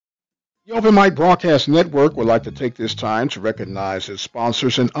The Open Mic Broadcast Network would like to take this time to recognize its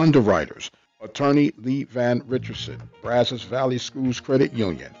sponsors and underwriters. Attorney Lee Van Richardson, Brazos Valley Schools Credit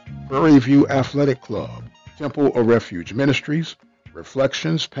Union, Prairie View Athletic Club, Temple of Refuge Ministries,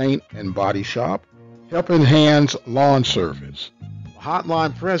 Reflections Paint and Body Shop, Helping Hands Lawn Service,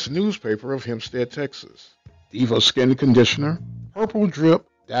 Hotline Press newspaper of Hempstead, Texas, Diva Skin Conditioner, Purple Drip,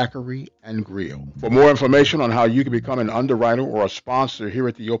 Daiquiri, and Grill. For more information on how you can become an underwriter or a sponsor here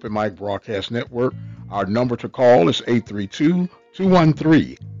at the Open Mic Broadcast Network, our number to call is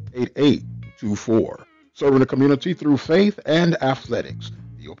 832-213-8824. Serving the community through faith and athletics.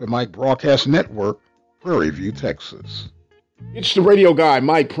 The Open Mic Broadcast Network, Prairie View, Texas. It's the radio guy,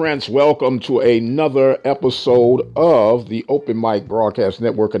 Mike Prince. Welcome to another episode of the Open Mic Broadcast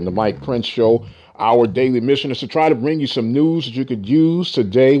Network and the Mike Prince Show. Our daily mission is to try to bring you some news that you could use.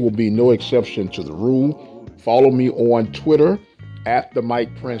 Today will be no exception to the rule. Follow me on Twitter at the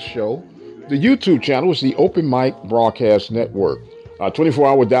Mike Prince Show. The YouTube channel is the Open Mic Broadcast Network.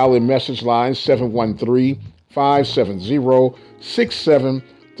 24-hour dial-in message line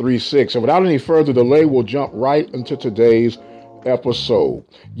 713-570-6736. And without any further delay, we'll jump right into today's episode.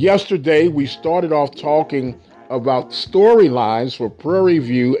 Yesterday, we started off talking about storylines for Prairie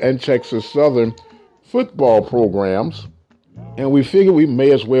View and Texas Southern football programs, and we figured we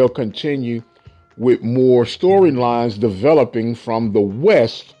may as well continue with more storylines developing from the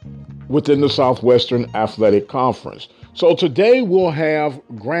West within the Southwestern Athletic Conference. So today we'll have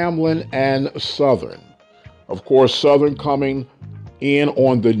Grambling and Southern. Of course, Southern coming in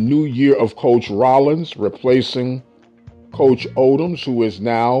on the new year of Coach Rollins, replacing Coach Odoms, who is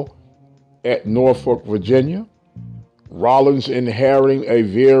now at Norfolk, Virginia. Rollins inheriting a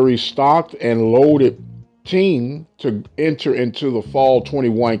very stocked and loaded team to enter into the fall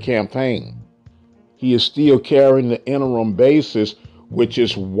 21 campaign. He is still carrying the interim basis, which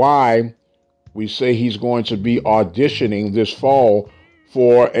is why we say he's going to be auditioning this fall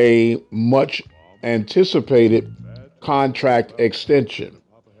for a much anticipated contract extension.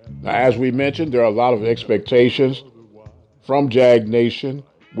 Now, as we mentioned, there are a lot of expectations from Jag Nation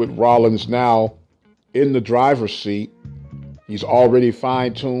with Rollins now in the driver's seat. He's already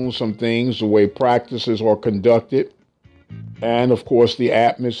fine-tuned some things, the way practices are conducted. And, of course, the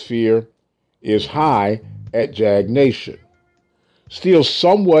atmosphere is high at Jag Nation. Still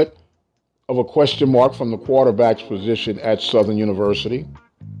somewhat of a question mark from the quarterback's position at Southern University.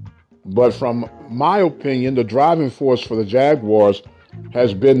 But from my opinion, the driving force for the Jaguars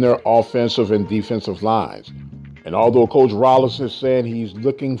has been their offensive and defensive lines. And although Coach Rollins is saying he's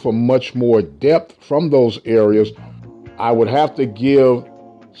looking for much more depth from those areas, I would have to give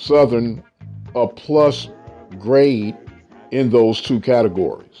Southern a plus grade in those two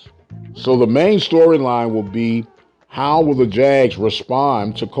categories. So the main storyline will be, how will the Jags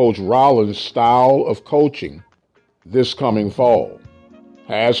respond to Coach Rollins' style of coaching this coming fall?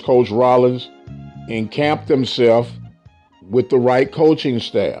 Has Coach Rollins encamped himself with the right coaching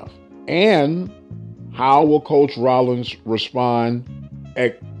staff? And how will Coach Rollins respond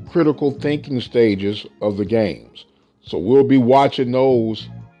at critical thinking stages of the games? So we'll be watching those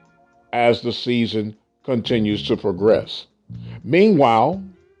as the season continues to progress. Meanwhile,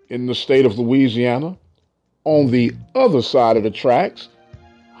 in the state of Louisiana, on the other side of the tracks,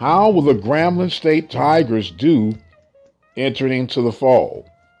 how will the Grambling State Tigers do entering into the fall?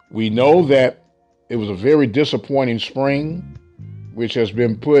 We know that it was a very disappointing spring, which has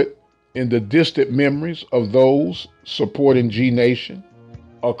been put in the distant memories of those supporting G Nation.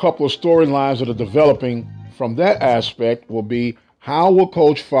 A couple of storylines that are developing from that aspect will be, how will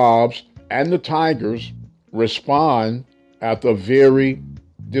Coach Fobbs and the Tigers respond after a very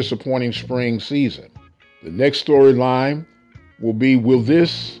disappointing spring season? The next storyline will be, will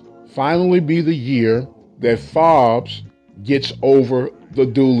this finally be the year that Fobbs gets over the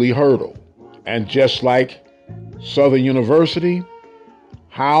Dooley hurdle? And just like Southern University,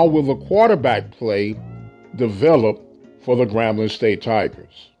 how will the quarterback play develop for the Grambling State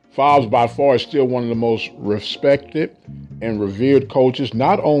Tigers? Fobbs by far is still one of the most respected and revered coaches,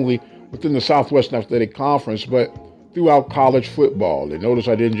 not only within the Southwestern Athletic Conference, but throughout college football. And notice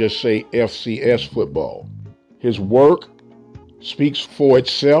I didn't just say FCS football. His work speaks for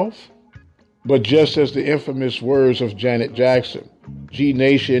itself, but just as the infamous words of Janet Jackson, G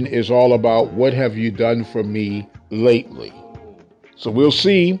Nation is all about what have you done for me lately. So we'll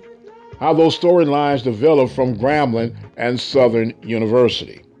see how those storylines develop from Grambling and Southern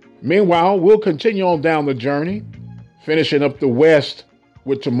University. Meanwhile, we'll continue on down the journey, finishing up the West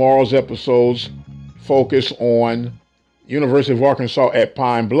with tomorrow's episodes focus on University of Arkansas at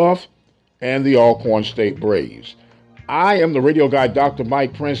Pine Bluff and the Alcorn State Braves. I am the radio guy, Dr.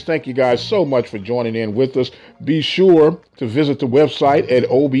 Mike Prince. Thank you guys so much for joining in with us. Be sure to visit the website at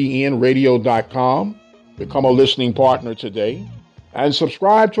obnradio.com. Become a listening partner today. And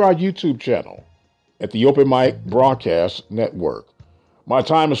subscribe to our YouTube channel at the Open Mic Broadcast Network. My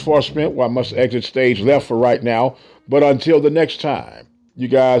time is far spent, I must exit stage left for right now. But until the next time, you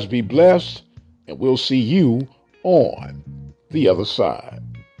guys be blessed, and we'll see you on the other side.